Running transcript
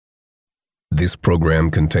This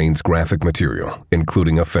program contains graphic material,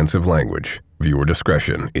 including offensive language. Viewer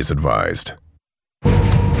discretion is advised.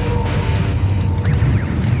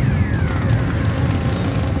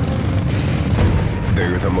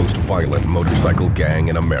 They're the most violent motorcycle gang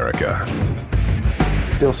in America.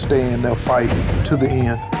 They'll stay and they'll fight to the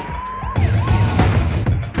end.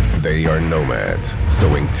 They are nomads,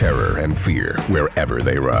 sowing terror and fear wherever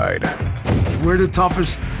they ride. We're the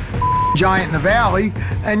toughest giant in the valley,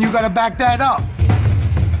 and you gotta back that up.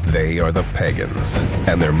 They are the Pagans,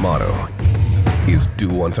 and their motto is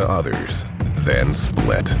do unto others, then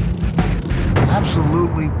split.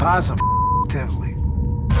 Absolutely, positively.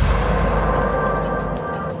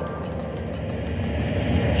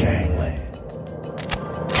 Gangland.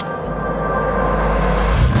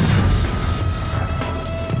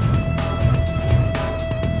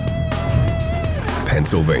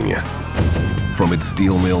 Pennsylvania. From its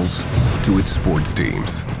steel mills to its sports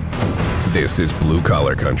teams. This is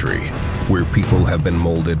blue-collar country, where people have been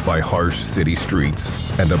molded by harsh city streets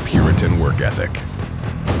and a Puritan work ethic.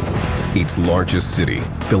 Its largest city,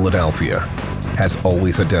 Philadelphia, has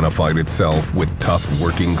always identified itself with tough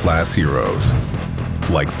working-class heroes,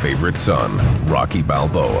 like favorite son, Rocky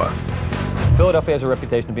Balboa. Philadelphia has a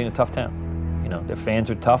reputation of being a tough town. You know, their fans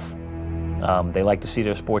are tough. They like to see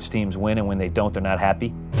their sports teams win, and when they don't, they're not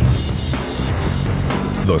happy.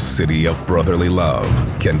 The city of brotherly love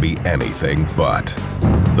can be anything but.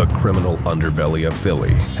 The criminal underbelly of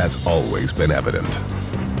Philly has always been evident.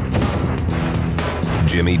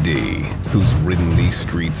 Jimmy D, who's ridden these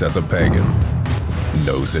streets as a pagan,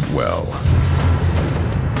 knows it well.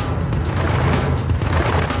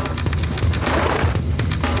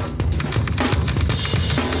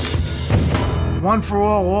 One for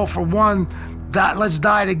all for one. Let's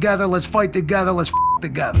die together, let's fight together, let's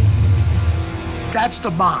together. That's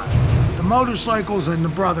the bond. The motorcycles and the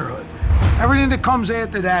brotherhood. Everything that comes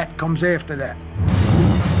after that comes after that.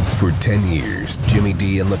 For 10 years, Jimmy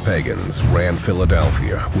D and the Pagans ran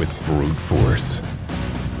Philadelphia with brute force.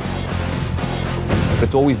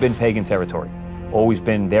 It's always been pagan territory, always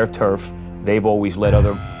been their turf. They've always let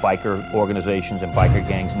other biker organizations and biker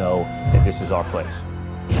gangs know that this is our place.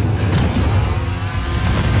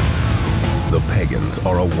 The Pagans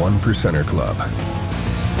are a one-percenter club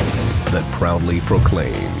that proudly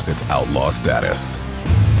proclaims its outlaw status.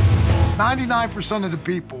 99% of the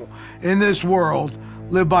people in this world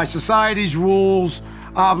live by society's rules,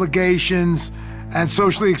 obligations, and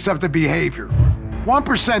socially accepted behavior.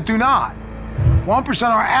 1% do not. 1%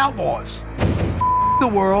 are outlaws. The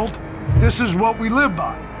world, this is what we live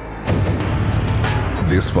by.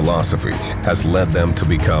 This philosophy has led them to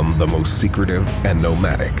become the most secretive and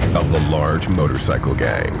nomadic of the large motorcycle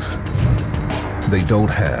gangs. They don't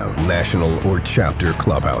have national or chapter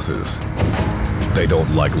clubhouses. They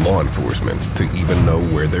don't like law enforcement to even know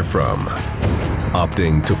where they're from,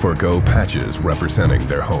 opting to forego patches representing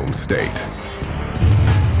their home state.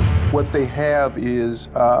 What they have is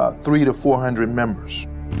 300 to 400 members.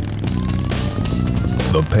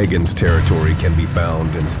 The Pagans' territory can be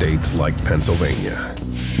found in states like Pennsylvania,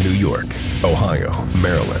 New York, Ohio,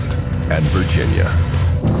 Maryland, and Virginia.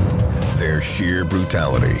 Their sheer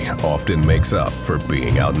brutality often makes up for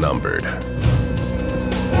being outnumbered.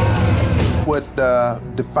 What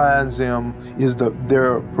defines them is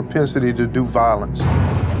their propensity to do violence.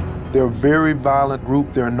 They're a very violent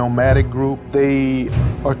group, they're a nomadic group. They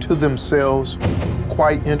are to themselves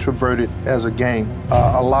quite introverted as a gang.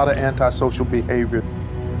 A lot of antisocial behavior.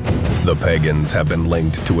 The Pagans have been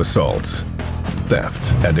linked to assaults,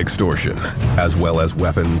 theft, and extortion, as well as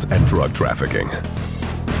weapons and drug trafficking.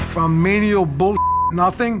 From menial bullshit,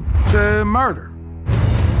 nothing, to murder.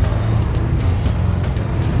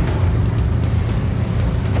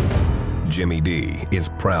 Jimmy D is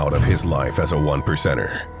proud of his life as a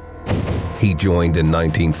one-percenter. He joined in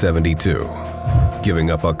 1972,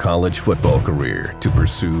 giving up a college football career to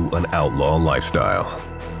pursue an outlaw lifestyle.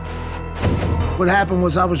 What happened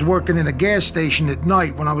was I was working in a gas station at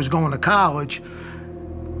night when I was going to college.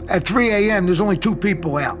 At 3 a.m., there's only two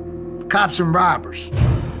people out, cops and robbers.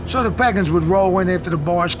 So the Pagans would roll in after the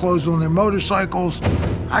bars closed on their motorcycles.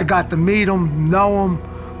 I got to meet them, know them.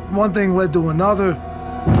 One thing led to another.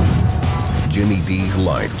 Jimmy D's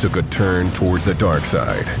life took a turn toward the dark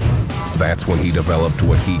side. That's when he developed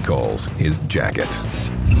what he calls his jacket.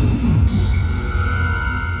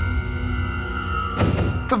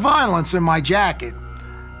 The violence in my jacket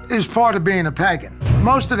is part of being a pagan.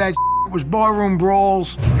 Most of that was barroom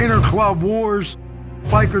brawls, inter-club wars,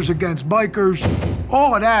 bikers against bikers.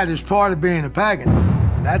 All of that is part of being a pagan.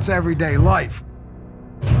 That's everyday life.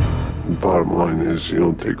 Bottom line is, you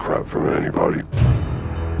don't take crap from anybody.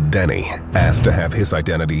 Denny asked to have his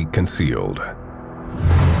identity concealed.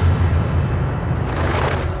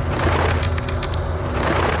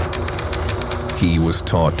 He was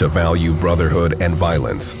taught to value brotherhood and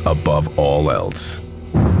violence above all else.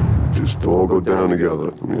 Just all go down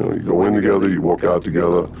together. You know, you go in together, you walk out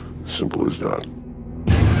together. Simple as that.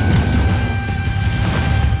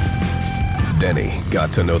 Denny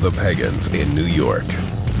got to know the Pagans in New York.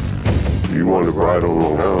 You wanted to ride on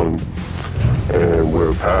Long Island and wear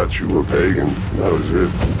a patch, you were pagan. That was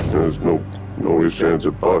it. There's no ifs, ands,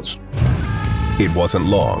 or buts. It wasn't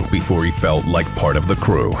long before he felt like part of the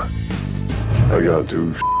crew. I got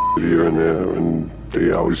to here and there, and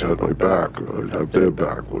they always had my back. I'd have their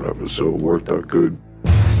back, whatever, so it worked out good.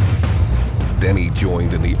 Denny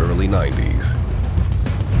joined in the early 90s.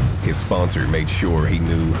 His sponsor made sure he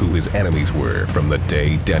knew who his enemies were from the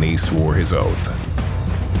day Denny swore his oath.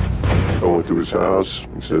 I went to his house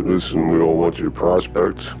and said, listen, we don't want you to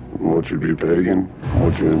prospect. We want you to be a pagan. I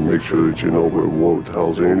want you to make sure that you know we're at war with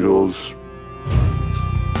Hell's Angels.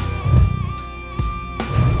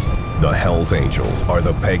 The Hells Angels are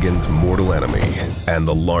the Pagans' mortal enemy and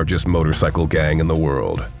the largest motorcycle gang in the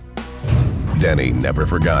world. Denny never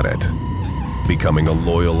forgot it, becoming a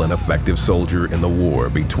loyal and effective soldier in the war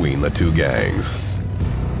between the two gangs.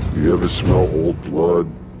 You ever smell old blood?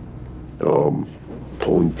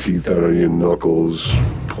 Pulling teeth out of your knuckles,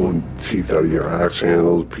 pulling teeth out of your axe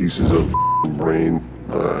handles, pieces of brain.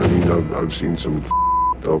 I mean, I've seen some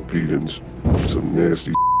up beatings, some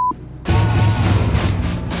nasty.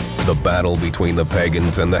 The battle between the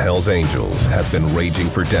Pagans and the Hells Angels has been raging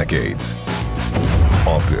for decades,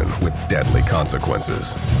 often with deadly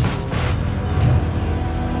consequences.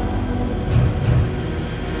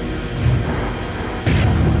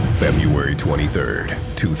 February 23rd,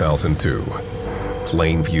 2002,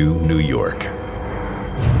 Plainview, New York.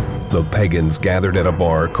 The Pagans gathered at a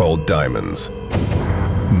bar called Diamonds.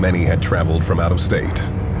 Many had traveled from out of state,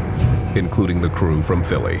 including the crew from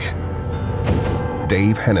Philly.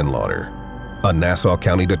 Dave Henenlotter, a Nassau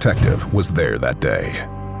County detective, was there that day.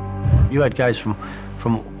 You had guys from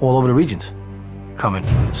all over the regions coming.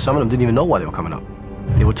 Some of them didn't even know why they were coming up.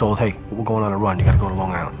 They were told, hey, we're going on a run, you gotta go to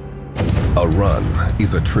Long Island. A run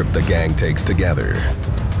is a trip the gang takes together.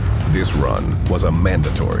 This run was a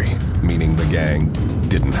mandatory, meaning the gang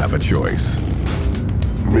didn't have a choice.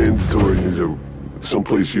 Mandatory is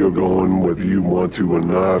someplace you're going, whether you want to or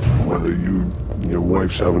not, whether your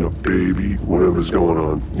wife's having a baby, whatever's going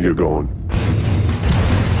on, you're going.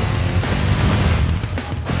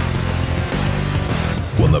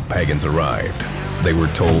 When the Pagans arrived, they were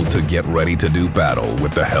told to get ready to do battle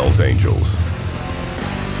with the Hells Angels.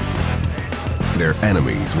 Their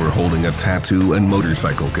enemies were holding a tattoo and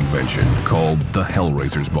motorcycle convention called the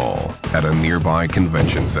Hellraisers Ball at a nearby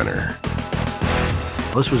convention center.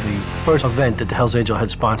 This was the first event that the Hells Angels had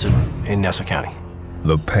sponsored in Nassau County.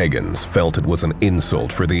 The Pagans felt it was an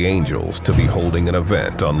insult for the Angels to be holding an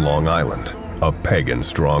event on Long Island, a pagan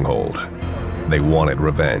stronghold. They wanted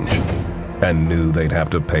revenge and knew they'd have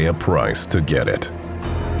to pay a price to get it.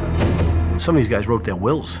 Some of these guys wrote their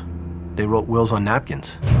wills. They wrote wills on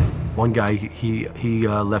napkins. One guy, he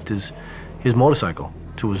left his motorcycle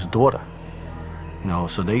to his daughter. You know,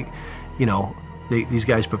 so these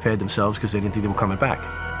guys prepared themselves because they didn't think they were coming back.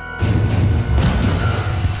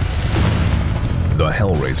 The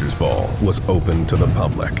Hellraisers Ball was open to the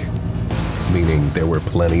public, meaning there were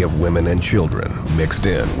plenty of women and children mixed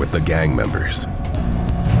in with the gang members.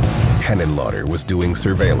 Henenlotter was doing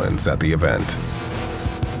surveillance at the event.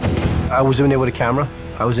 I was in there with a camera.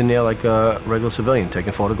 I was in there like a regular civilian,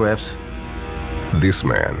 taking photographs. This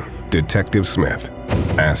man, Detective Smith,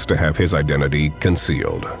 asked to have his identity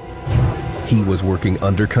concealed. He was working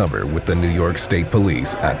undercover with the New York State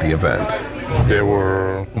Police at the event. There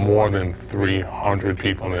were more than 300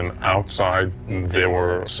 people, and outside there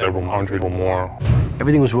were several hundred or more.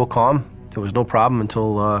 Everything was real calm. There was no problem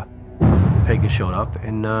until Pagans showed up,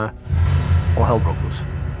 and all hell broke loose.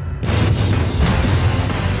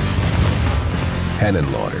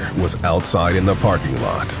 Henenlotter was outside in the parking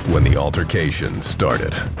lot when the altercation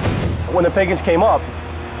started. When the Pagans came up,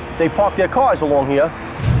 they parked their cars along here,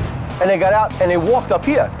 and they got out and they walked up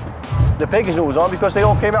here. The Pagans knew it was on because they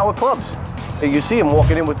all came out with clubs. You see them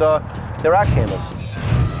walking in with their axe handles.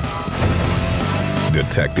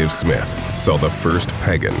 Detective Smith saw the first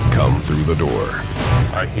pagan come through the door.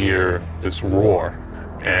 I hear this roar,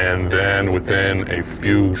 and then within a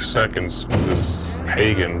few seconds, this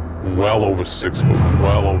pagan, well over 6 foot,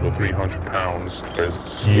 well over 300 pounds, is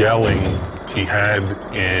yelling. He had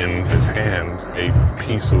in his hands a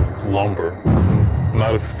piece of lumber,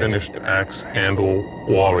 not a finished axe handle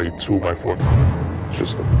or a 2x4.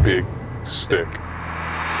 just a big stick.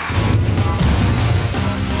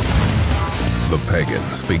 The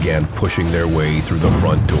Pagans began pushing their way through the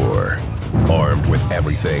front door, armed with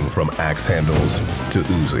everything from axe handles to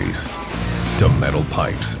Uzis, to metal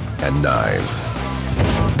pipes and knives.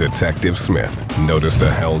 Detective Smith noticed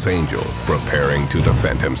a Hell's Angel preparing to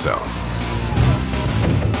defend himself.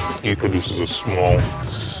 He produces a small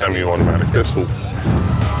semi-automatic pistol.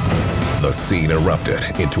 The scene erupted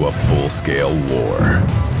into a full-scale war.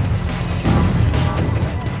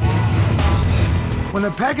 When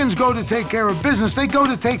the Pagans go to take care of business, they go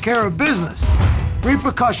to take care of business.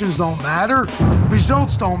 Repercussions don't matter,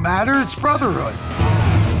 results don't matter, it's brotherhood.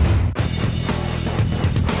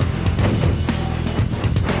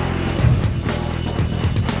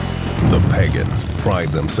 The Pagans pride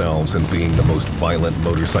themselves in being the most violent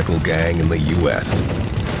motorcycle gang in the U.S.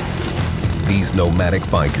 These nomadic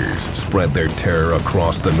bikers spread their terror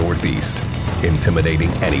across the Northeast, intimidating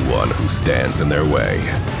anyone who stands in their way.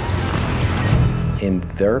 In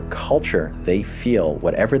their culture, they feel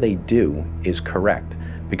whatever they do is correct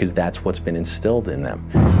because that's what's been instilled in them.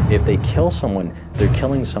 If they kill someone, they're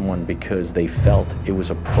killing someone because they felt it was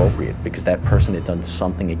appropriate, because that person had done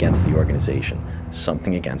something against the organization,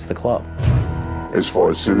 something against the club. As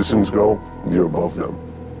far as citizens go, you're above them.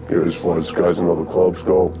 As far as guys in other clubs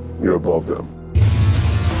go, you're above them.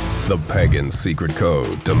 The Pagans' secret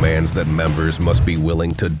code demands that members must be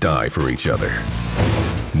willing to die for each other.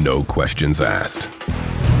 No questions asked.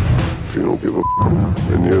 If you don't give a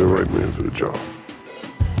then you're the right man for the job.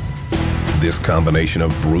 This combination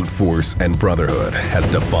of brute force and brotherhood has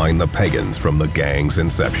defined the Pagans from the gang's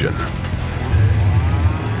inception.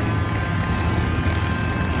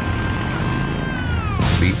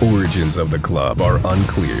 The origins of the club are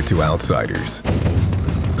unclear to outsiders.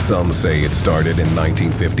 Some say it started in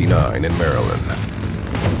 1959 in Maryland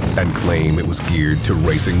and claim it was geared to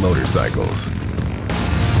racing motorcycles.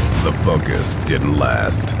 The focus didn't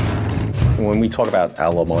last. When we talk about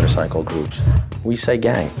outlaw motorcycle groups, we say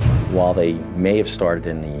gang. While they may have started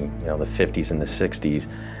in the 50s and the 60s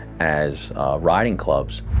as riding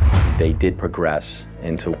clubs, they did progress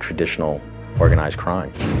into traditional organized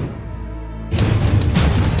crime.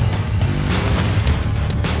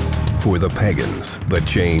 For the Pagans, the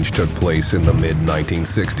change took place in the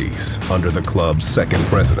mid-1960s under the club's second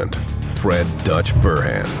president, Fred Dutch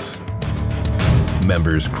Burhans.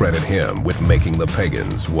 Members credit him with making the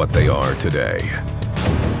Pagans what they are today.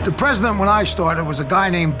 The president when I started was a guy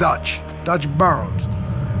named Dutch Burroughs.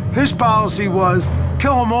 His policy was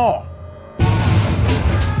kill them all.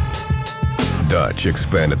 Dutch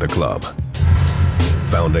expanded the club,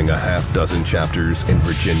 founding a half-dozen chapters in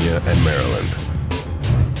Virginia and Maryland.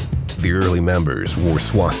 The early members wore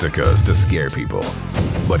swastikas to scare people,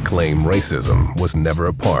 but claim racism was never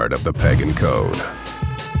a part of the pagan code.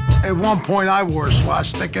 At one point I wore a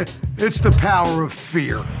swastika. It's the power of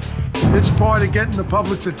fear. It's part of getting the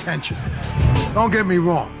public's attention. Don't get me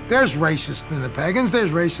wrong, there's racists in the Pagans, there's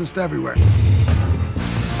racists everywhere.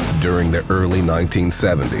 During the early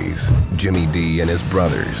 1970s, Jimmy D and his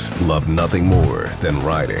brothers loved nothing more than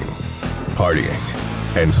riding, partying,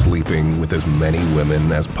 and sleeping with as many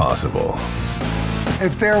women as possible.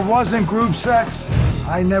 If there wasn't group sex,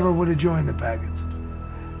 I never would have joined the Pagans.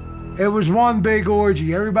 It was one big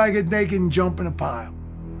orgy. Everybody get naked and jump in a pile.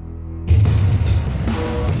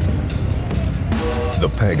 The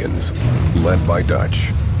Pagans, led by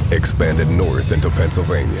Dutch, expanded north into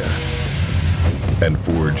Pennsylvania and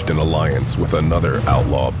forged an alliance with another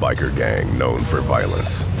outlaw biker gang known for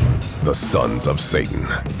violence, the Sons of Satan.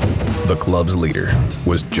 The club's leader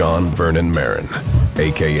was John Vernon Marin,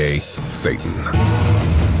 aka Satan.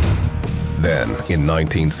 Then, in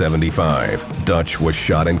 1975, Dutch was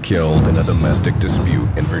shot and killed in a domestic dispute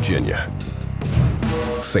in Virginia.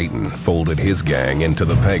 Satan folded his gang into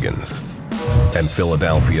the Pagans, and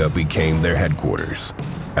Philadelphia became their headquarters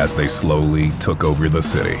as they slowly took over the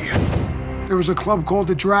city. There was a club called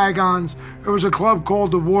the Dragons, there was a club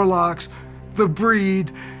called the Warlocks, the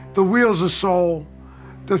Breed, the Wheels of Soul,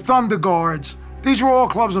 the Thunder Guards. These were all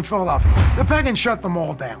clubs in Philadelphia. The Pagans shut them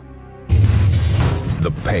all down.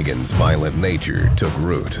 The Pagans' violent nature took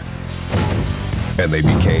root, and they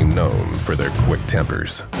became known for their quick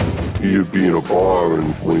tempers. You'd be in a bar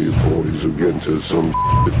and one of your boys will get into some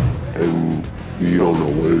shit and you don't know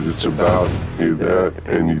what it's about. You're that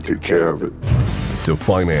and you take care of it. To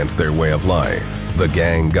finance their way of life, the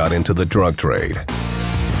gang got into the drug trade,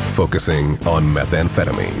 focusing on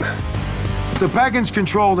methamphetamine. The Pagans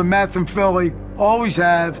control the meth in Philly, always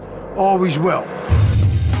have, always will.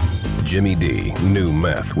 Jimmy D knew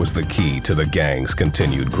meth was the key to the gang's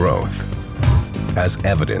continued growth. as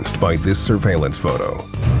evidenced by this surveillance photo,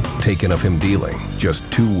 taken of him dealing just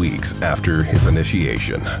 2 weeks after his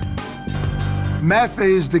initiation. Meth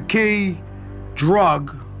is the key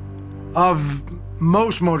drug of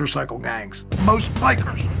most motorcycle gangs, most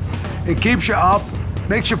bikers. It keeps you up,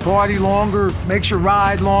 makes you party longer, makes you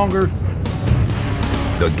ride longer.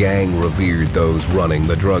 The gang revered those running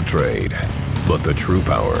the drug trade, but the true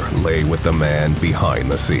power lay with the man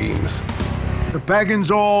behind the scenes. The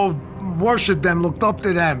Pagans all worshiped them, looked up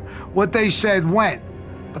to them. What they said went.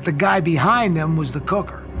 But the guy behind them was the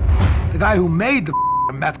cooker. The guy who made the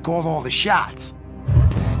meth called all the shots.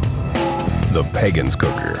 The Pagans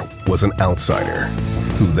cooker was an outsider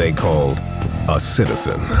who they called a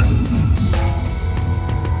citizen.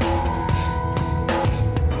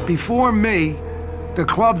 Before me, the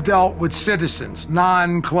club dealt with citizens,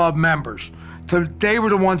 non-club members. They were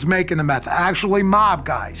the ones making the meth, actually mob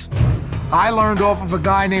guys. I learned off of a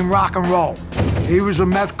guy named Rock and Roll. He was a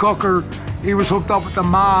meth cooker. He was hooked up with the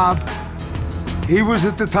mob. He was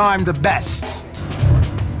at the time the best.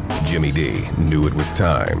 Jimmy D knew it was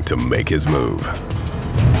time to make his move.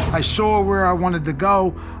 I saw where I wanted to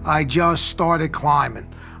go. I just started climbing.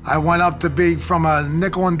 I went up to be from a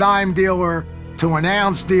nickel and dime dealer to an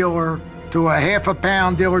ounce dealer to a half a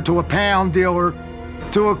pound dealer to a pound dealer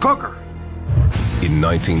to a cooker. In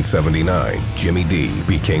 1979, Jimmy D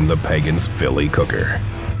became the Pagans' Philly cooker.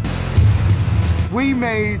 We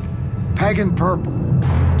made Pagan purple.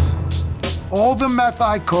 All the meth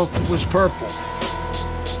I cooked was purple.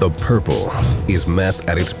 The purple is meth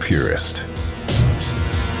at its purest.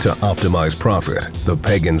 To optimize profit, the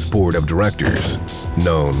Pagans' board of directors,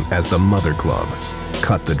 known as the Mother Club,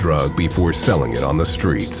 cut the drug before selling it on the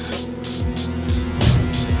streets.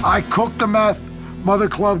 I cooked the meth, Mother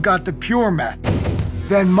Club got the pure meth.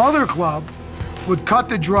 Then Mother Club would cut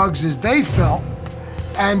the drugs as they felt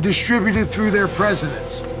and distribute it through their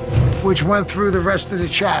presidents, which went through the rest of the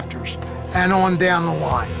chapters and on down the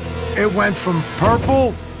line. It went from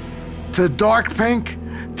purple to dark pink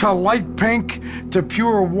to light pink to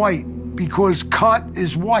pure white, because cut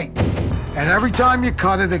is white. And every time you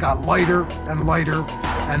cut it, it got lighter and lighter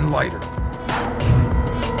and lighter.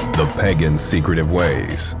 The Pagans' secretive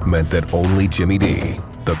ways meant that only Jimmy D,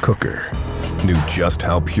 the cooker, knew just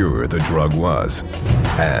how pure the drug was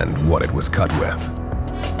and what it was cut with.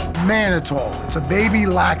 Mannitol, it's a baby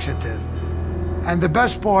laxative. And the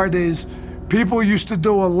best part is, people used to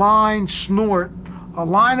do a line, snort a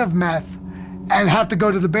line of meth and have to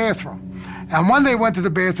go to the bathroom. And when they went to the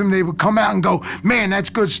bathroom, they would come out and go, man, that's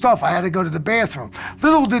good stuff, I had to go to the bathroom.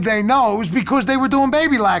 Little did they know it was because they were doing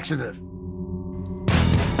baby laxative.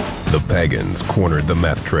 The Pagans cornered the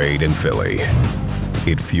meth trade in Philly.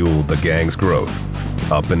 It fueled the gang's growth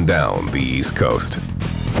up and down the East Coast.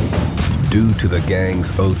 Due to the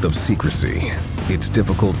gang's oath of secrecy, it's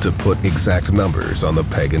difficult to put exact numbers on the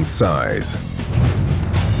Pagans' size.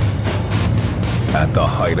 At the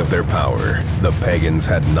height of their power, the Pagans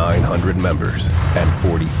had 900 members and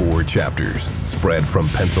 44 chapters spread from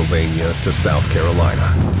Pennsylvania to South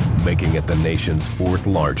Carolina, making it the nation's 4th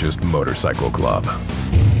largest motorcycle club.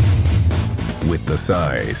 With the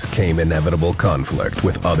size came inevitable conflict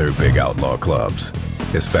with other big outlaw clubs,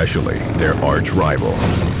 especially their arch rival,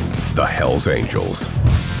 the Hells Angels.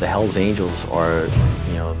 The Hells Angels are,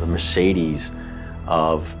 the Mercedes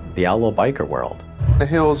of the outlaw biker world. The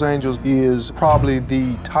Hells Angels is probably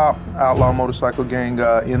the top outlaw motorcycle gang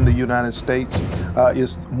in the United States.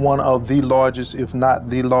 It's one of the largest, if not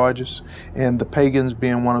the largest, and the Pagans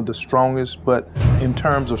being one of the strongest. But in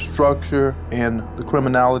terms of structure and the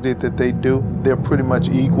criminality that they do, they're pretty much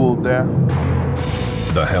equal there.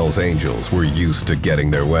 The Hells Angels were used to getting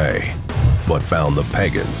their way, but found the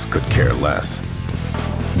Pagans could care less.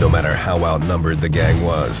 No matter how outnumbered the gang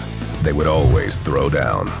was, they would always throw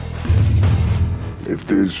down. If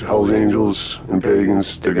there's Hells Angels and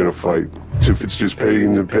Pagans, they're gonna fight. If it's just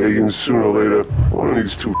Pagans and Pagans, sooner or later, one of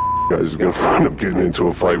these two guys is gonna end up getting into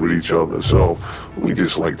a fight with each other. So we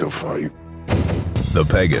just like to fight. The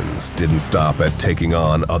Pagans didn't stop at taking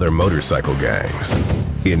on other motorcycle gangs.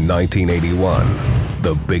 In 1981,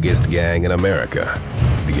 the biggest gang in America,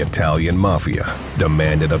 the Italian Mafia,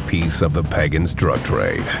 demanded a piece of the Pagans' drug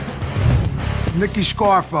trade. Nicky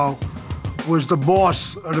Scarfo was the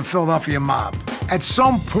boss of the Philadelphia mob. At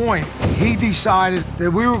some point, he decided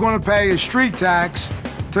that we were going to pay a street tax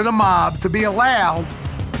to the mob to be allowed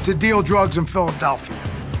to deal drugs in Philadelphia.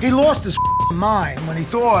 He lost his mind when he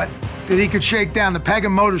thought that he could shake down the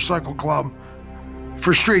Pagan Motorcycle Club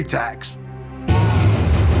for street tax.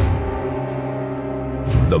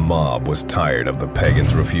 The mob was tired of the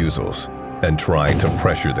Pagans' refusals and tried to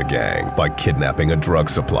pressure the gang by kidnapping a drug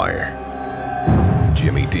supplier.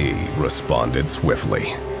 Jimmy D responded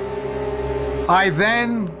swiftly. I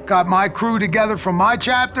then got my crew together from my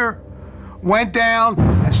chapter, went down,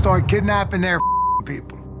 and started kidnapping their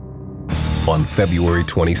people. On February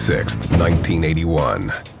 26,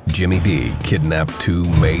 1981, Jimmy D kidnapped two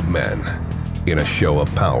made men. In a show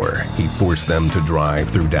of power, he forced them to drive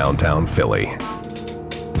through downtown Philly.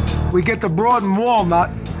 We get to Broad and Walnut.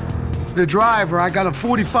 The driver, I got a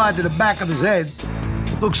 .45 to the back of his head,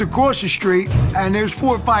 looks across the street, and there's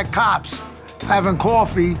 4 or 5 cops having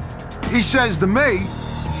coffee. He says to me,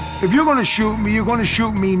 if you're gonna shoot me, you're gonna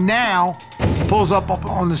shoot me now. He pulls up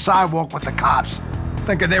on the sidewalk with the cops,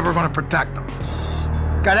 thinking they were gonna protect him.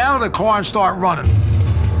 Got out of the car and started running.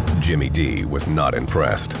 Jimmy D was not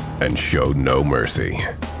impressed and showed no mercy.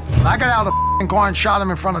 I got out of the car and shot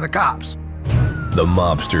him in front of the cops. The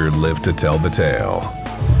mobster lived to tell the tale,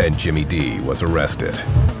 and Jimmy D was arrested.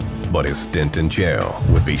 But his stint in jail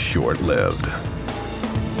would be short-lived.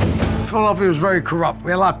 Philadelphia was very corrupt.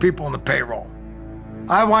 We had a lot of people on the payroll.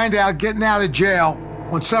 I wind out getting out of jail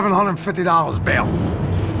on $750 bail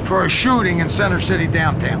for a shooting in Center City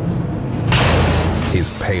downtown. His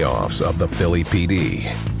payoffs of the Philly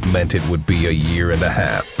PD meant it would be a year and a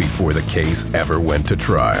half before the case ever went to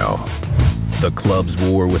trial. The club's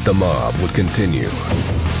war with the mob would continue.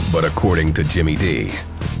 But according to Jimmy D,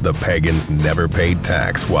 the Pagans never paid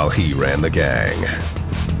tax while he ran the gang.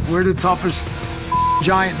 We're the toughest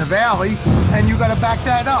giant in the valley, and you gotta back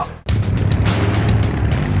that up.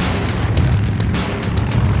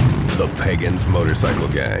 The Pagans motorcycle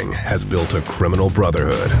gang has built a criminal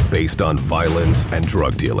brotherhood based on violence and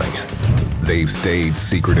drug dealing. They've stayed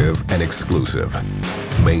secretive and exclusive,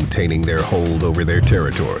 maintaining their hold over their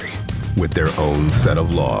territory with their own set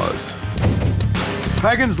of laws.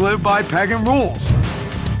 Pagans live by pagan rules.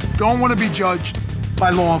 Don't want to be judged by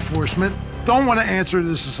law enforcement. Don't want to answer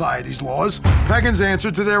to society's laws. Pagans answer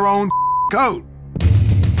to their own code.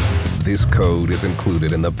 This code is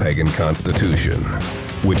included in the Pagan Constitution,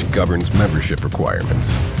 which governs membership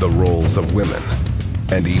requirements, the roles of women,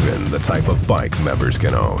 and even the type of bike members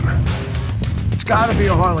can own. It's got to be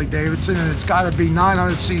a Harley Davidson, and it's got to be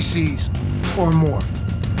 900 cc's or more.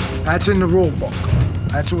 That's in the rule book.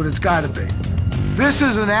 That's what it's got to be. This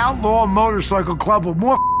is an outlaw motorcycle club with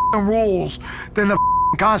more rules than the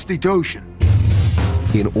Constitution.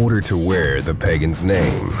 In order to wear the Pagans'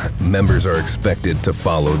 name, members are expected to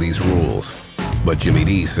follow these rules. But Jimmy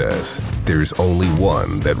D says there's only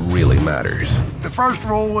one that really matters. The first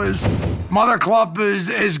rule is Mother Club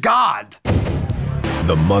is God.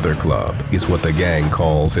 The Mother Club is what the gang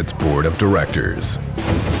calls its board of directors.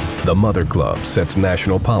 The Mother Club sets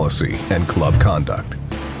national policy and club conduct.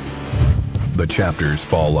 The chapters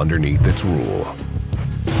fall underneath its rule.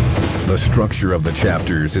 The structure of the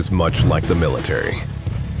chapters is much like the military,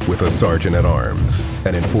 with a sergeant-at-arms,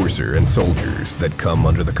 an enforcer, and soldiers that come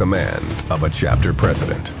under the command of a chapter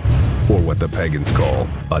president, or what the Pagans call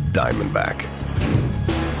a diamondback.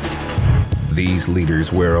 These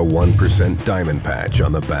leaders wear a 1% diamond patch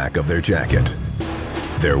on the back of their jacket.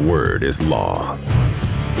 Their word is law.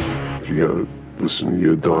 You gotta listen to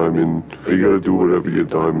your diamond. You gotta do whatever your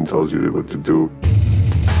diamond tells you what to do.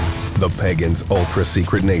 The Pagans'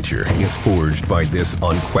 ultra-secret nature is forged by this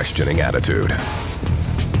unquestioning attitude.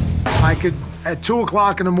 I could, at 2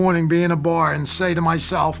 o'clock in the morning, be in a bar and say to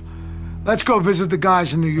myself, let's go visit the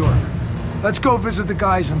guys in New York. Let's go visit the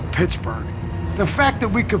guys in Pittsburgh. The fact that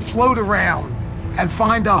we could float around and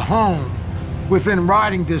find a home within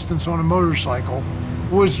riding distance on a motorcycle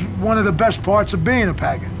was one of the best parts of being a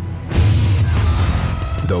pagan.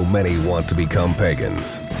 Though many want to become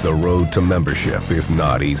pagans, the road to membership is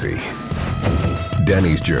not easy.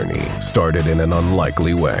 Denny's journey started in an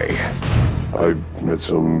unlikely way. I met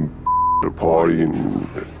some at a party and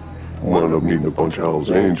wound up meeting a bunch of Hell's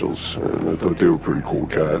Angels, and I thought they were pretty cool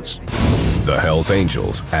cats. The Hell's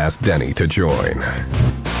Angels asked Denny to join.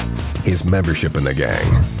 His membership in the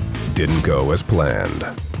gang didn't go as planned.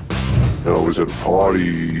 And I was at a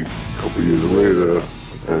party a couple years later,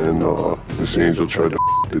 and this angel tried to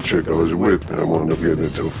the chick I was with, and I wound up getting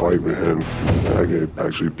into a fight with him. I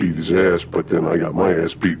actually beat his ass, but then I got my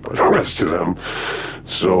ass beat by the rest of them.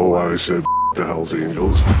 So I said, the Hell's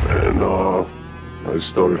Angels, and I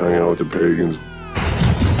started hanging out with the Pagans.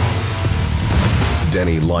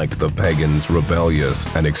 Denny liked the Pagans' rebellious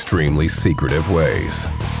and extremely secretive ways.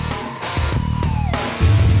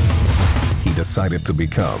 He decided to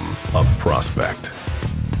become a prospect.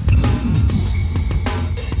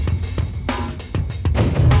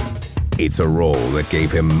 It's a role that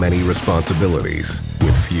gave him many responsibilities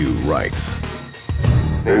with few rights.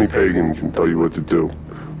 Any pagan can tell you what to do,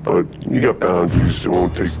 But you got boundaries. They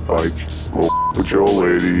won't take your bike, won't with your old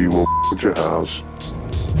lady, won't with your house.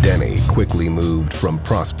 Denny quickly moved from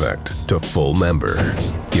prospect to full member,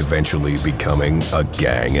 eventually becoming a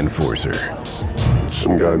gang enforcer.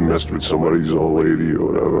 Some guy messed with somebody's old lady or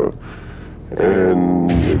whatever, and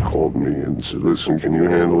they called me and said, listen, can you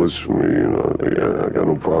handle this for me? And I got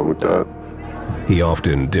no problem with that. He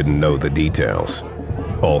often didn't know the details.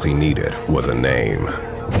 All he needed was a name.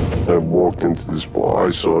 I walked into this bar, I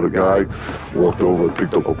saw the guy, walked over,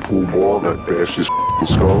 picked up a pool ball, and I bashed his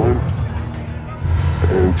skull in,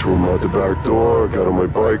 and threw him out the back door. I got on my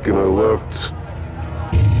bike and I left.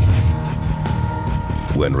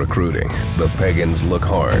 When recruiting, the Pagans look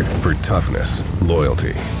hard for toughness,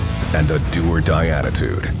 loyalty, and a do-or-die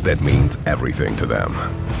attitude that means everything to them.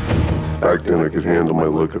 Back then I could handle my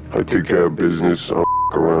liquor. I take care of business, I don't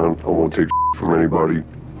around, I won't take from anybody.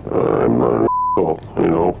 I'm not an asshole, you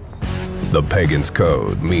know? The Pagans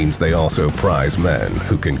code means they also prize men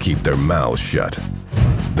who can keep their mouths shut.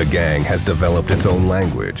 The gang has developed its own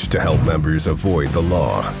language to help members avoid the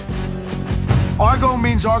law. Argo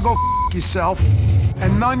means Argo yourself,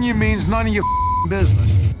 and none you means none of your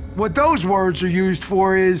business. What those words are used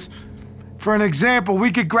for is, for an example, we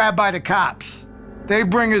get grabbed by the cops. They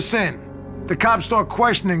bring us in. The cops start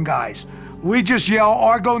questioning guys. We just yell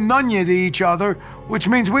Argo Nunya to each other, which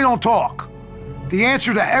means we don't talk. The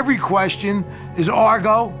answer to every question is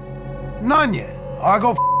Argo Nunya.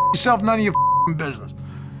 Argo yourself, none of your business.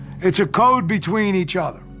 It's a code between each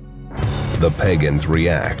other. The Pagans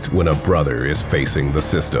react when a brother is facing the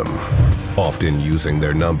system, often using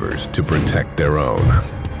their numbers to protect their own.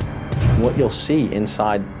 What you'll see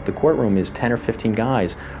inside the courtroom is 10 or 15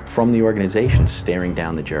 guys from the organization staring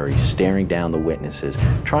down the jury, staring down the witnesses,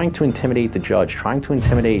 trying to intimidate the judge, trying to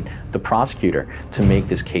intimidate the prosecutor to make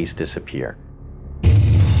this case disappear.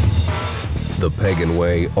 The Pagan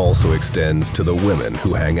way also extends to the women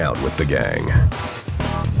who hang out with the gang.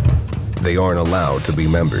 They aren't allowed to be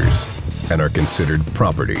members and are considered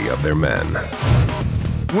property of their men.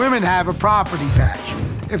 Women have a property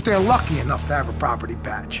patch, if they're lucky enough to have a property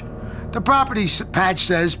patch. The property patch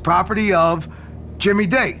says property of Jimmy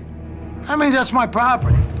D. I mean, that's my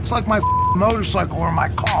property. It's like my motorcycle or my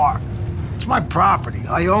car. It's my property.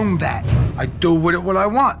 I own that. I do with it what I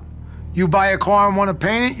want. You buy a car and want to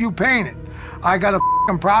paint it, you paint it. I got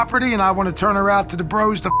a property and I want to turn her out to the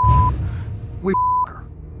bros to we her.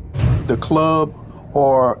 The club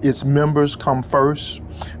or its members come first.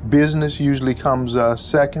 Business usually comes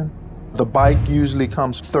second. The bike usually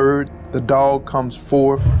comes third. The dog comes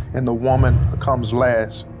fourth, and the woman comes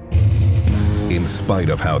last. In spite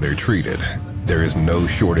of how they're treated, there is no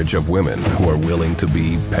shortage of women who are willing to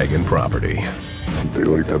be Pagan property. If they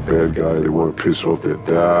like that bad guy, they want to piss off their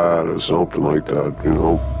dad or something like that, you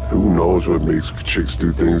know. Who knows what makes chicks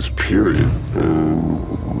do things, period.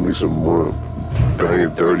 And makes them want to bang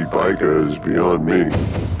a dirty biker is beyond me.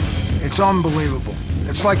 It's unbelievable.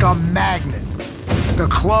 It's like a magnet. The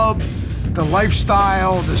club, the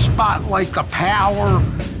lifestyle, the spotlight, the power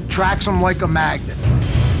tracks them like a magnet.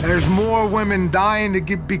 There's more women dying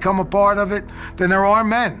to become a part of it than there are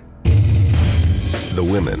men. The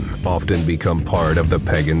women often become part of the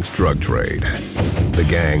Pagans' drug trade. The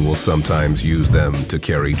gang will sometimes use them to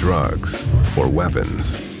carry drugs or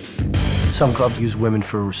weapons. Some clubs use women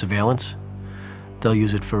for surveillance. They'll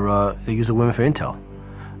use it for, they use the women for intel.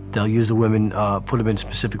 They'll use the women, put them in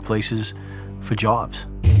specific places for jobs.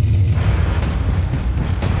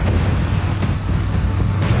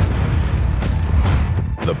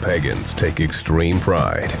 The Pagans take extreme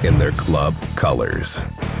pride in their club colors.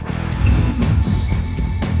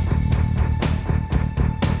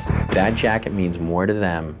 That jacket means more to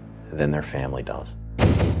them than their family does.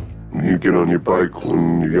 You get on your bike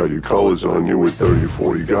when you got your colors on you with 30 or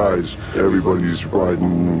 40 guys. Everybody's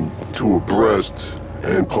riding two abreast,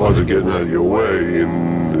 and cars are getting out of your way,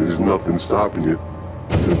 and there's nothing stopping you.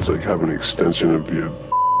 It's like having an extension of your,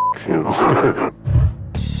 you know.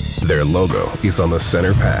 Their logo is on the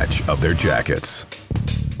center patch of their jackets.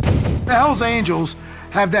 The Hells Angels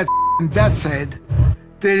have that death's head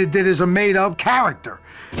that is a made-up character.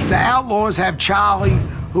 The Outlaws have Charlie,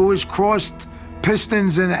 who is crossed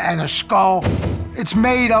pistons and a skull. It's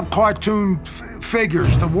made-up cartoon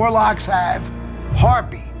figures. The Warlocks have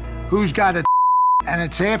Harpy, who's got a and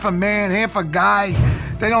it's half a man, half a guy.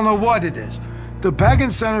 They don't know what it is. The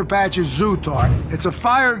Pagan center patch is Zutar. It's a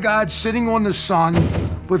fire god sitting on the sun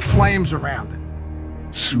with flames around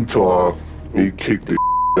it. Sutar, he kicked the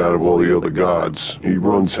out of all the other gods. He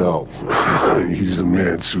runs hell. He's the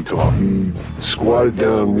man, Sutar. He squatted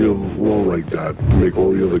down real low like that, make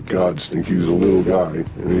all the other gods think he was a little guy.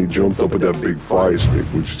 And he jumped up with that big fire stick,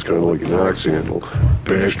 which is kind of like an axe handle,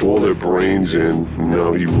 bashed all their brains in, and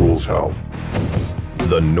now he rules hell.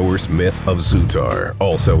 The Norse myth of Zutar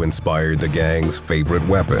also inspired the gang's favorite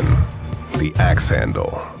weapon, the axe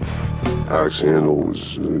handle. Axe handle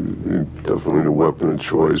was definitely the weapon of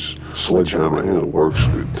choice. Sledgehammer handle works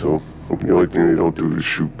good too. The only thing they don't do is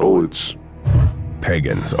shoot bullets.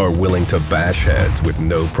 Pagans are willing to bash heads with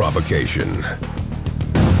no provocation.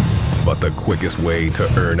 But the quickest way to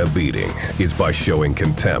earn a beating is by showing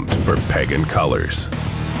contempt for pagan colors.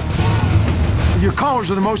 Your colors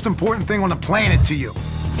are the most important thing on the planet to you.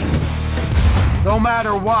 No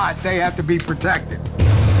matter what, they have to be protected.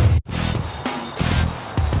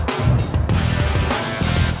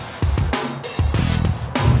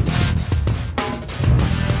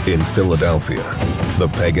 In Philadelphia, the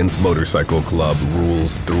Pagans Motorcycle Club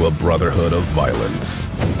rules through a brotherhood of violence.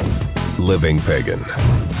 Living pagan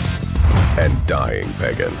and dying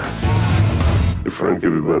pagan. Frank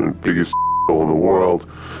had been the biggest in the world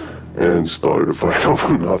and started a fight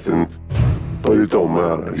over nothing. But it don't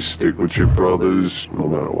matter. You stick with your brothers no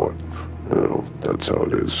matter what. You know, that's how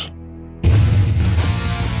it is.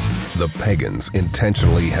 The Pagans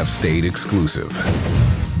intentionally have stayed exclusive.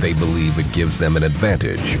 They believe it gives them an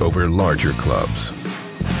advantage over larger clubs.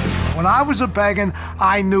 When I was a pagan,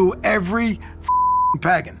 I knew every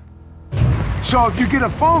pagan. So if you get a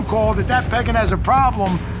phone call that that pagan has a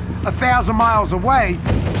problem 1,000 miles away,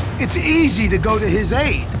 it's easy to go to his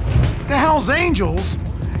aid. The Hells Angels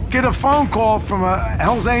get a phone call from a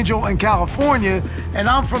Hells Angel in California, and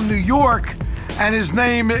I'm from New York, and his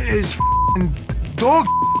name is Dog.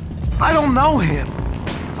 I don't know him.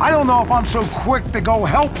 I don't know if I'm so quick to go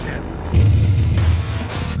help him.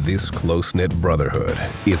 This close-knit brotherhood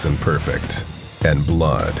isn't perfect, and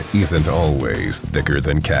blood isn't always thicker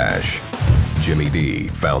than cash. Jimmy D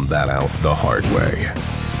found that out the hard way.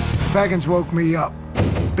 Pagans woke me up.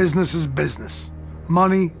 Business is business.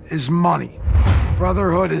 Money is money.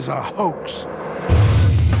 Brotherhood is a hoax.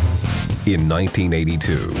 In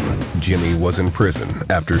 1982, Jimmy was in prison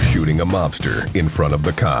after shooting a mobster in front of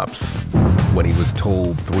the cops when he was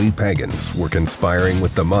told 3 pagans were conspiring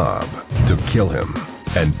with the mob to kill him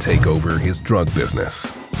and take over his drug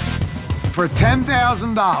business. For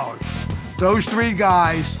 $10,000, those 3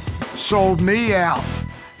 guys sold me out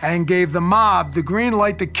and gave the mob the green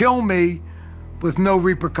light to kill me with no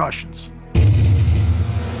repercussions.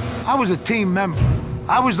 I was a team member.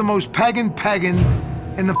 I was the most pagan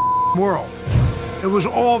in the world. It was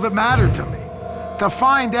all that mattered to me. To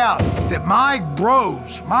find out that my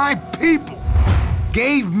bros, my people,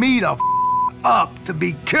 gave me the up to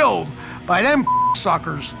be killed by them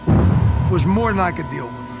suckers was more than I could deal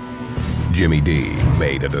with. Jimmy D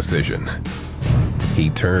made a decision.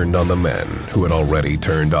 He turned on the men who had already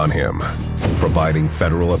turned on him, providing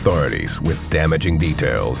federal authorities with damaging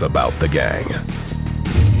details about the gang.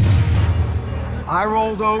 I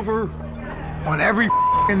rolled over on every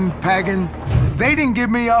pagan. If they didn't give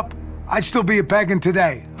me up, I'd still be a pagan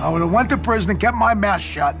today. I would have went to prison and kept my mouth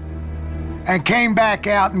shut and came back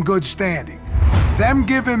out in good standing. Them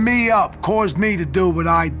giving me up caused me to do what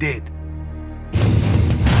I did.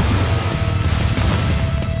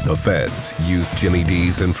 The feds used Jimmy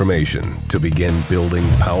D's information to begin building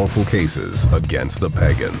powerful cases against the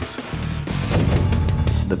Pagans.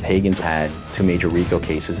 The Pagans had 2 major RICO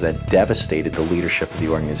cases that devastated the leadership of the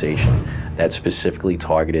organization, that specifically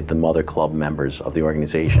targeted the mother club members of the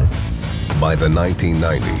organization. By the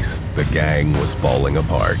 1990s, the gang was falling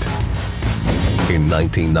apart. In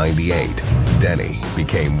 1998, Denny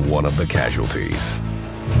became one of the casualties.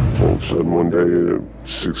 All of a sudden one day at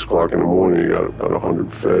 6 o'clock in the morning, you got about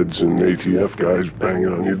 100 feds and ATF guys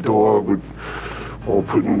banging on your door with all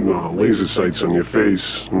putting laser sights on your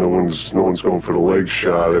face. No one's going for the leg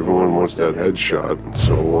shot. Everyone wants that head shot.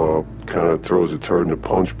 So kind of throws a turd in a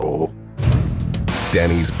punch bowl.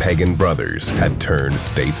 Denny's pagan brothers had turned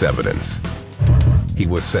state's evidence. He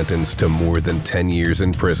was sentenced to more than 10 years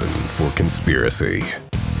in prison for conspiracy.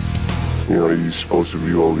 You know, he's supposed to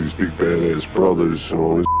be all these big badass brothers and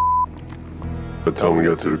all this. By the time we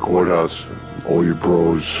got to the courthouse, all your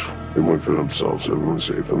bros, they went for themselves. Everyone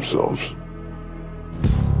saved themselves.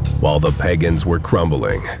 While the Pagans were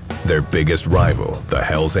crumbling, their biggest rival, the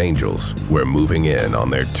Hells Angels, were moving in on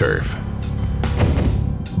their turf.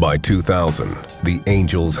 By 2000, the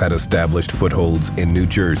Angels had established footholds in New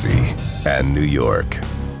Jersey and New York.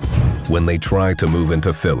 When they tried to move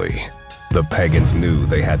into Philly, the Pagans knew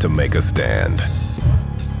they had to make a stand.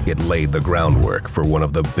 It laid the groundwork for one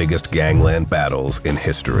of the biggest gangland battles in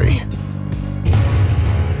history.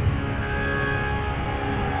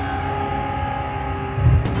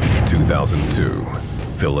 In 2002,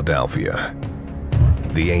 Philadelphia.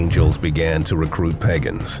 The Angels began to recruit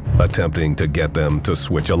pagans, attempting to get them to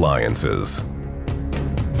switch alliances.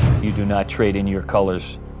 You do not trade in your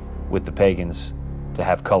colors with the Pagans to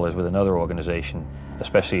have colors with another organization,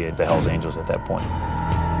 especially the Hells Angels at that point.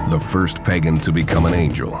 The first pagan to become an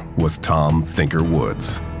angel was Tom Thinker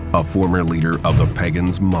Woods, a former leader of the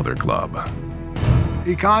Pagans Mother Club.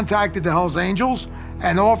 He contacted the Hells Angels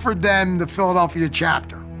and offered them the Philadelphia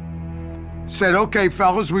chapter. Said, okay,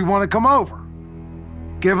 fellas, we want to come over.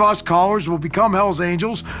 Give us colors, we'll become Hells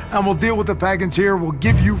Angels, and we'll deal with the pagans here. We'll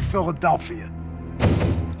give you Philadelphia.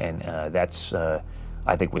 And that's,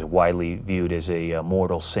 I think, was widely viewed as a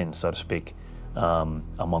mortal sin, so to speak,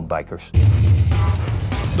 among bikers.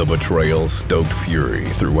 The betrayal stoked fury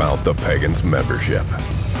throughout the Pagans' membership.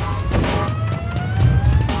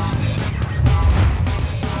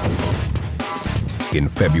 In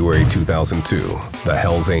February 2002, the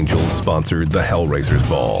Hells Angels sponsored the Hellraisers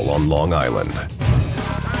Ball on Long Island.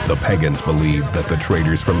 The Pagans believed that the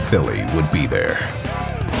traders from Philly would be there.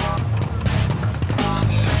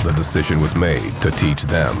 The decision was made to teach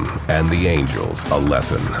them and the Angels a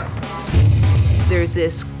lesson. There's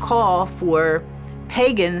this call for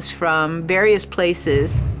pagans from various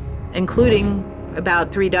places, including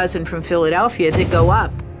about 3 dozen from Philadelphia, to go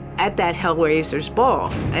up at that Hellraisers Ball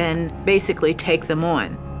and basically take them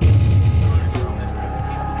on.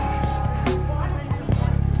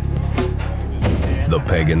 The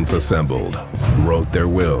Pagans assembled, wrote their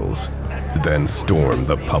wills, then stormed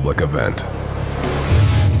the public event.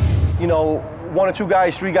 You know, 1 or 2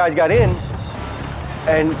 guys, 3 guys got in,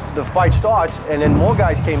 and the fight starts, and then more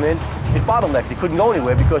guys came in. It bottlenecked. They couldn't go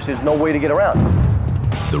anywhere because there's no way to get around.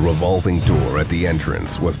 The revolving door at the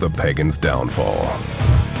entrance was the Pagans' downfall.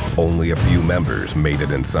 Only a few members made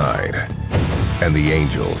it inside, and the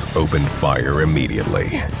Angels opened fire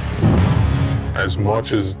immediately. As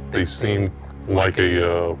much as they seemed like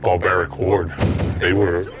a barbaric horde, they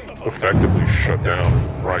were effectively shut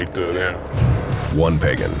down right there. One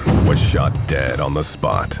pagan was shot dead on the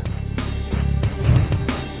spot.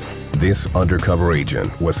 This undercover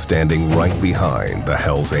agent was standing right behind the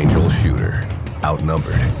Hells Angels shooter.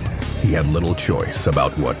 Outnumbered, he had little choice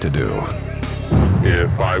about what to do.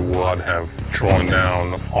 If I would have drawn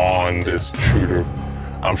down on this shooter,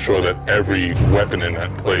 I'm sure that every weapon in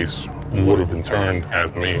that place would have been turned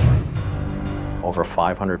at me. Over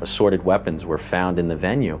 500 assorted weapons were found in the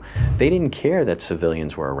venue. They didn't care that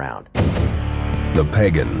civilians were around. The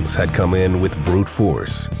Pagans had come in with brute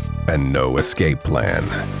force and no escape plan.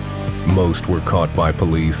 Most were caught by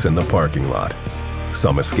police in the parking lot.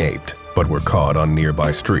 Some escaped, but were caught on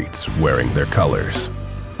nearby streets wearing their colors.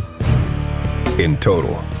 In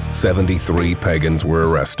total, 73 Pagans were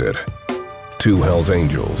arrested. 2 Hells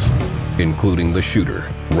Angels, including the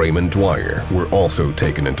shooter, Raymond Dwyer, were also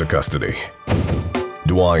taken into custody.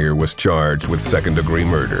 Dwyer was charged with second-degree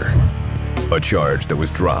murder, a charge that was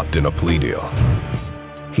dropped in a plea deal.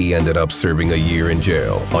 He ended up serving a year in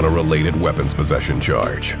jail on a related weapons possession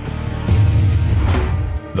charge.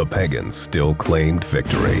 The Pagans still claimed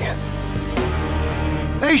victory.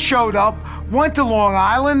 They showed up, went to Long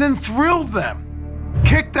Island, and thrilled them.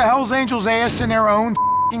 Kicked the Hells Angels' ass in their own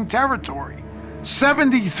territory.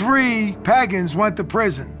 73 pagans went to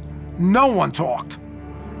prison. No one talked.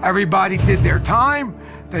 Everybody did their time.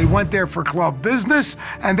 They went there for club business,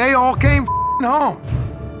 and they all came home.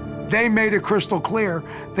 They made it crystal clear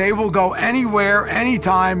they will go anywhere,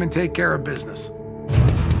 anytime, and take care of business.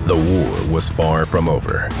 The war was far from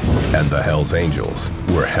over, and the Hells Angels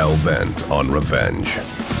were hell-bent on revenge.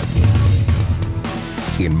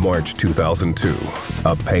 In March 2002,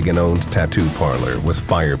 a pagan-owned tattoo parlor was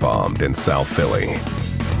firebombed in South Philly.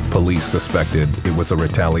 Police suspected it was a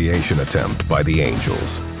retaliation attempt by the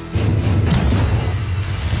Angels.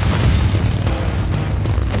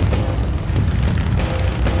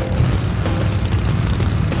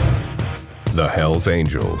 The Hells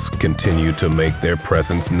Angels continued to make their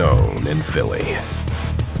presence known in Philly.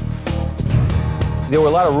 There were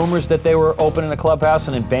a lot of rumors that they were opening a clubhouse,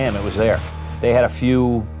 and then bam, it was there. They had a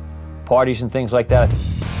few parties and things like that.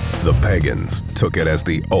 The Pagans took it as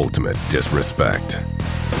the ultimate disrespect.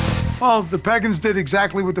 Well, the Pagans did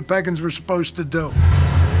exactly what the Pagans were supposed to do.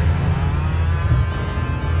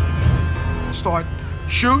 Start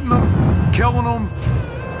shooting them, killing them.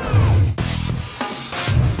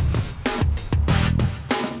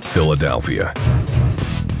 Philadelphia.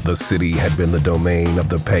 The city had been the domain of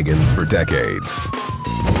the Pagans for decades.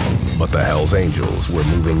 But the Hells Angels were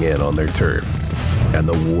moving in on their turf, and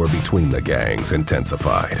the war between the gangs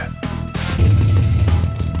intensified.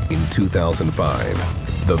 In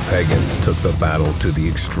 2005, the Pagans took the battle to the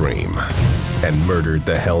extreme and murdered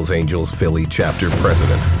the Hells Angels Philly chapter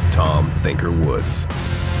president, Tom Thinker Woods.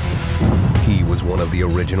 He was one of the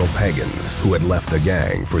original Pagans who had left the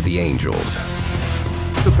gang for the Angels.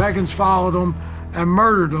 The Pagans followed him and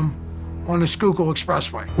murdered him on the Schuylkill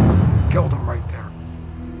Expressway. Killed him right there.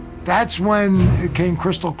 That's when it came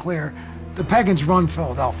crystal clear. The Pagans run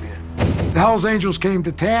Philadelphia. The Hells Angels came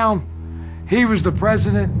to town. He was the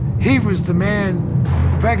president. He was the man.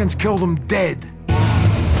 The Pagans killed him dead.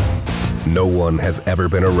 No one has ever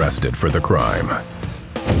been arrested for the crime.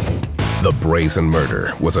 The brazen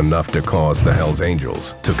murder was enough to cause the Hells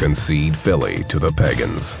Angels to concede Philly to the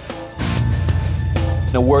Pagans.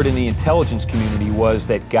 The word in the intelligence community was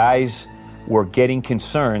that guys were getting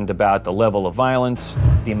concerned about the level of violence,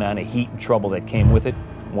 the amount of heat and trouble that came with it.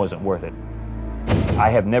 Wasn't worth it. I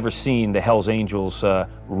have never seen the Hells Angels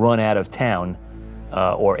run out of town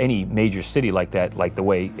or any major city like that, like the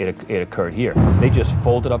way it occurred here. They just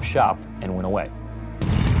folded up shop and went away.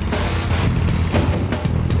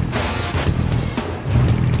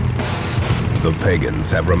 The Pagans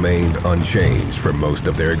have remained unchanged for most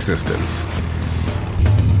of their existence.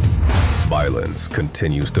 Violence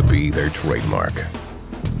continues to be their trademark.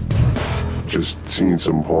 Just seeing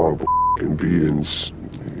some horrible beatings.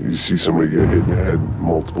 You see somebody get hit in the head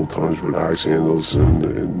multiple times with axe handles,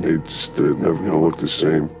 and they just never gonna look the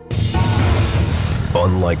same.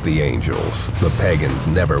 Unlike the Angels, the Pagans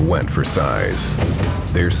never went for size.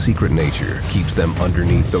 Their secret nature keeps them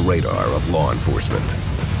underneath the radar of law enforcement.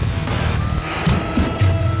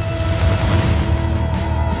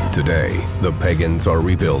 Today, the Pagans are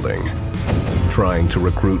rebuilding, trying to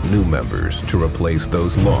recruit new members to replace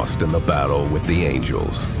those lost in the battle with the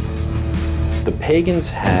Angels. The Pagans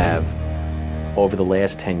have, over the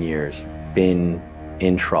last 10 years, been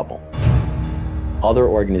in trouble. Other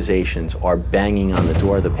organizations are banging on the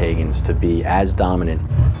door of the Pagans to be as dominant,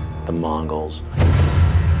 the Mongols,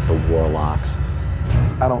 the Warlocks.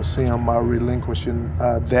 I don't see them relinquishing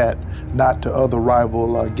that, not to other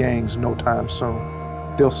rival gangs no time soon.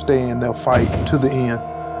 They'll stay and they'll fight to the end.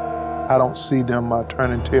 I don't see them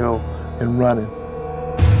turning tail and running.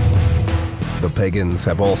 The Pagans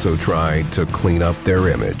have also tried to clean up their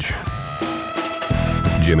image.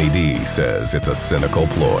 Jimmy D says it's a cynical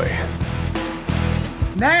ploy.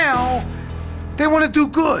 Now, they want to do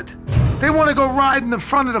good. They want to go ride in the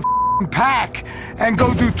front of the pack and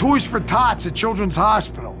go do Toys for Tots at Children's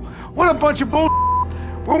Hospital. What a bunch of bull.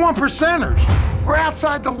 We're one percenters. We're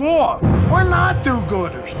outside the law. We're not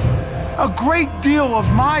do-gooders. A great deal of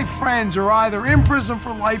my friends are either in prison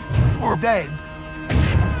for life or dead,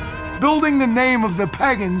 building the name of the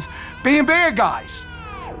Pagans being bad guys.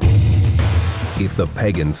 If the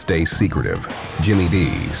Pagans stay secretive, Jimmy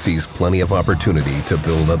D sees plenty of opportunity to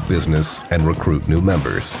build up business and recruit new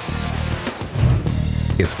members,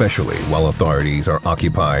 especially while authorities are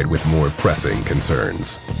occupied with more pressing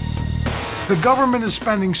concerns. The government is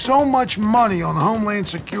spending so much money on Homeland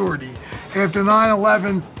Security. After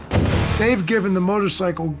 9/11, they've given the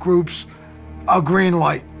motorcycle groups a green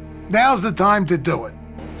light. Now's the time to do it.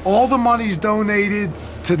 All the money's donated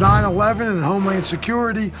to 9/11 and Homeland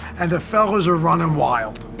Security, and the fellas are running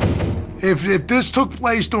wild. If this took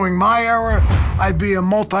place during my era, I'd be a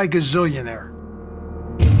multi-gazillionaire.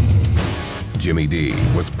 Jimmy D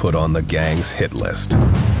was put on the gang's hit list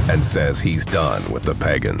and says he's done with the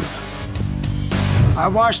Pagans. I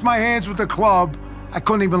washed my hands with the club. I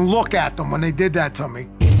couldn't even look at them when they did that to me.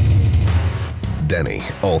 Denny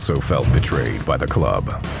also felt betrayed by the club.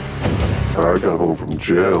 I got home from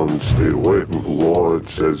jail and stayed away from the law. It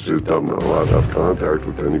says that I'm not allowed to have contact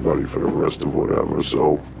with anybody for the rest of whatever,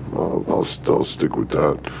 so I'll stick with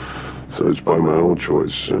that. So it's by my own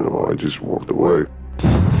choice, you know, I just walked away.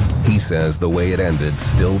 He says the way it ended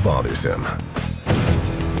still bothers him.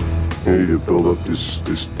 You know, you build up this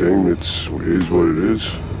thing that's what it is,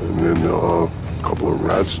 and then a couple of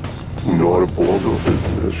rats gnaw the balls off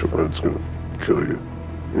it, and sure, it's gonna kill you.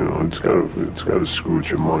 You know, it's gotta screw with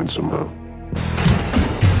your mind somehow.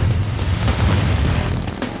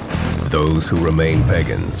 Those who remain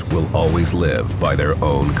Pagans will always live by their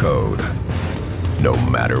own code, no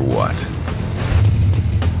matter what.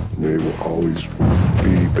 They will always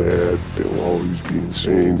be bad, they'll always be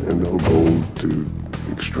insane, and they'll go to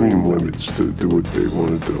extreme limits to do what they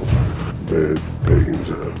want to do. Bad Pagans,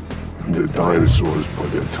 they're dinosaurs,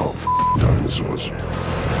 but they're tough dinosaurs.